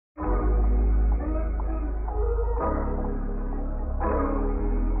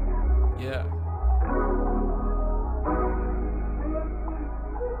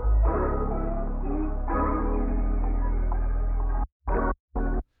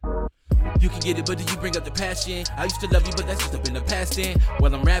You can get it, but do you bring up the passion? I used to love you, but that's just up in the past. And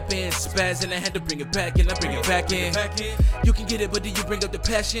while I'm rapping, spazzing, I had to bring it back, and I bring it back in. You can get it, but do you bring up the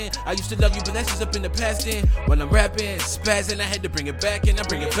passion? I used to love you, but that's just up in the past. And while I'm rapping, spazzing, I had to bring it back, and I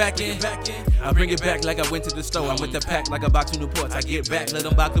bring it back in. I bring it back like I went to the store. I went to pack like a box of Newports. I get back, let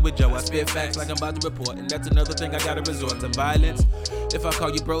them box it with Joe. I spit facts like I'm about to report, and that's another thing I gotta resort to violence. If I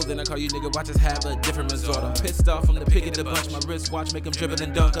call you bro, then I call you nigga. Watch us have a different resort. I'm pissed off from the pick of the bunch. My wristwatch make them dribble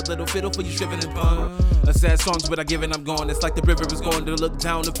and dunk. A little fiddle for you shriveling and punk. A sad song's what I give and I'm gone. It's like the river is going to look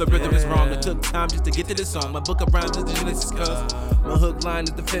down if the rhythm is wrong. It took time just to get to this song. My book of rhymes is the Genesis cause my hook line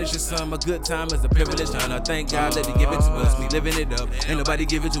is the finish of some. A good time is a privilege. And I thank God that He give it to us. We living it up. Ain't nobody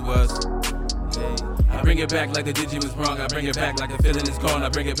give it to us. I bring it back like the digit was wrong. I bring it back like the feeling is gone. I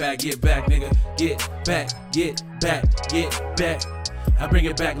bring it back, get back, nigga. Get back, get back, get back. I bring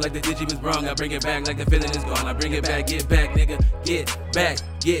it back like the digit was wrong. I bring it back like the feeling is gone. I bring it back, get back, nigga. Get back,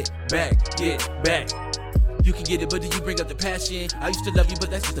 get back, get back. You can get it, but do you bring up the passion? I used to love you, but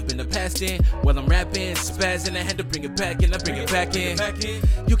that's just up in the past. And while I'm rapping, spazzing, I had to bring it back, and I bring it back in.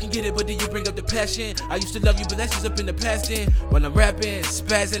 You can get it, but do you bring up the passion? I used to love you, but that's just up in the past. And while I'm rapping,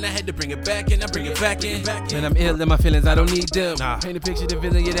 spazzing, I had to bring it back, and I bring it back in. Man, I'm ill in my feelings, I don't need them. Paint a picture, the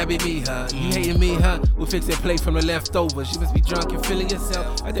villain, yeah, that be me, huh? You hating me, huh? We'll fix that plate from the leftovers. You must be drunk and feeling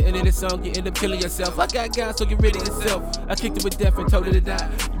yourself. At the end of the song, you end up killing yourself. I got God, so get rid of yourself. I kicked it with death and told her to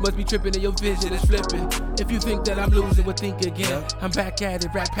die. You must be tripping and your vision is flipping. If you think that I'm losing, well think again. I'm back at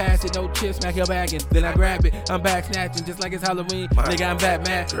it, rap past it, no chips, smack your bag and then I grab it. I'm back snatching just like it's Halloween. Nigga, I'm back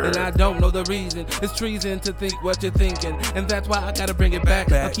mad and I don't know the reason. It's treason to think what you're thinking, and that's why I gotta bring it back.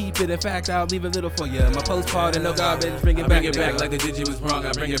 I'll keep it, in fact, I'll leave a little for you. My postcard and no garbage, bring it back. I bring it back like the digit was wrong.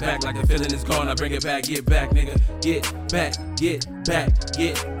 I bring it back like the feeling is gone. I bring it back, get back, nigga. Get back, get back,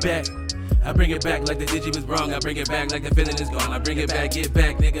 get back. I bring it back like the digit was wrong. I bring it back like the feeling is gone. I bring it back, get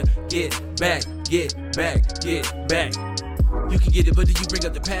back, nigga. Get back, get back, get back. You can get it, but do you bring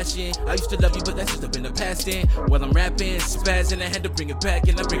up the passion? I used to love you, but that's just up in the past. And while I'm rapping, spazzing, I had to bring it back,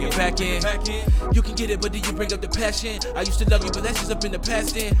 and I bring it back in. You can get it, but do you bring up the passion? I used to love you, but that's just up in the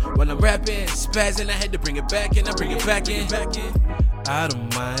past. And while I'm rapping, spazzing, I had to bring it back, and I bring it back in. I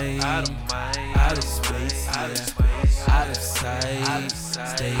don't mind, out of space, yeah. Out of sight,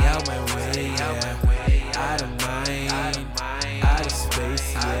 stay out my way, yeah. I don't mind.